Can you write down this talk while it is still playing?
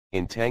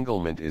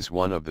Entanglement is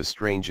one of the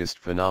strangest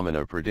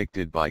phenomena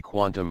predicted by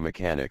quantum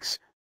mechanics,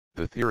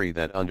 the theory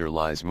that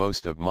underlies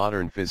most of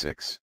modern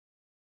physics.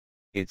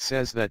 It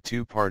says that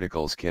two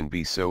particles can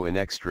be so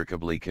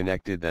inextricably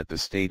connected that the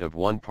state of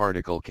one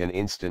particle can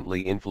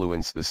instantly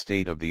influence the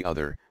state of the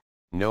other,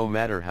 no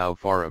matter how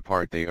far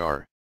apart they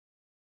are.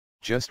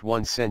 Just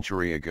 1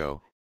 century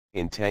ago,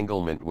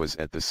 entanglement was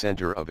at the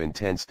center of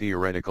intense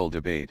theoretical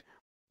debate,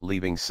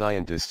 leaving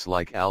scientists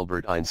like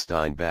Albert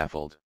Einstein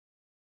baffled.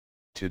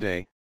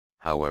 Today,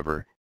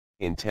 however,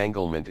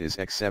 entanglement is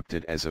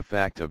accepted as a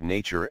fact of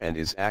nature and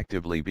is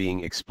actively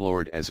being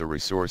explored as a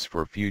resource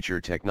for future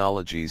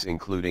technologies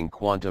including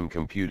quantum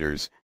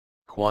computers,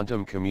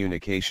 quantum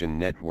communication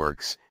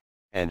networks,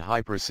 and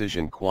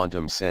high-precision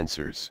quantum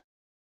sensors.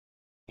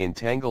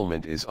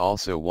 Entanglement is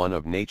also one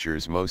of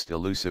nature's most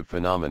elusive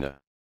phenomena.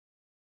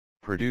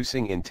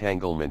 Producing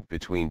entanglement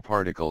between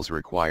particles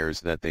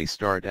requires that they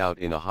start out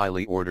in a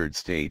highly ordered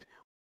state,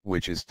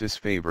 which is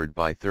disfavored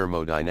by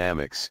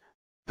thermodynamics,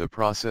 the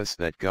process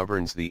that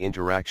governs the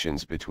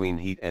interactions between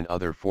heat and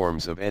other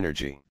forms of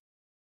energy.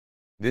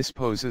 This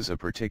poses a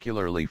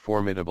particularly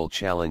formidable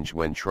challenge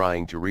when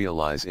trying to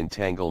realize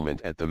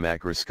entanglement at the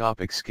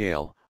macroscopic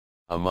scale,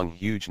 among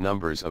huge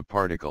numbers of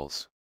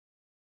particles.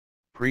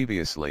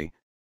 Previously,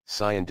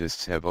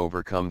 scientists have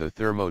overcome the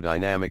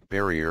thermodynamic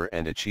barrier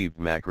and achieved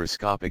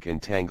macroscopic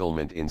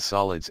entanglement in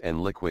solids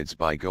and liquids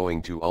by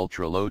going to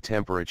ultra-low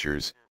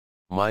temperatures,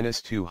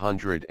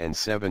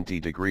 -270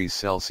 degrees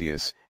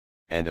Celsius,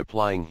 and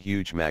applying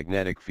huge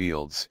magnetic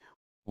fields,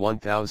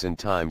 1,000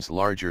 times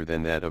larger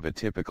than that of a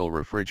typical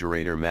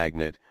refrigerator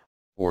magnet,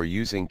 or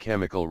using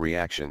chemical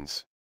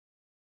reactions.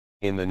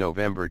 In the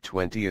November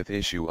 20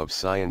 issue of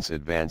Science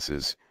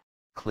Advances,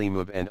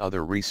 Klimov and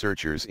other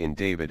researchers in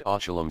David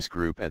Ochelam's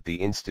group at the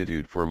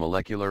Institute for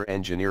Molecular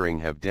Engineering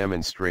have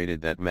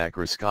demonstrated that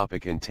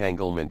macroscopic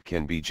entanglement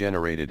can be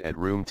generated at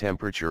room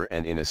temperature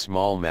and in a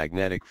small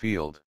magnetic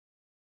field.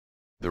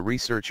 The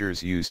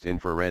researchers used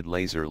infrared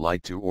laser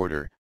light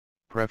to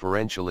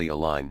preferentially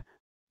align,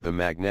 the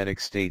magnetic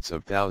states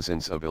of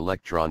thousands of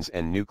electrons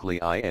and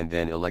nuclei and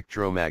then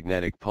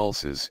electromagnetic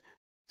pulses,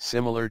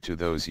 similar to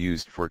those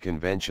used for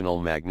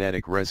conventional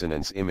magnetic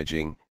resonance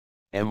imaging,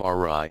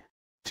 MRI,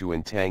 to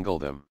entangle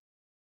them.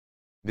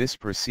 This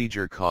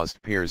procedure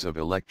caused pairs of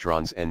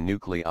electrons and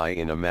nuclei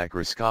in a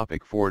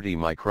macroscopic 40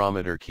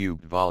 micrometer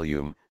cubed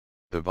volume,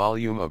 the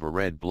volume of a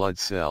red blood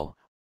cell,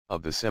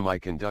 of the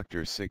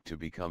semiconductor SiC to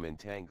become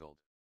entangled.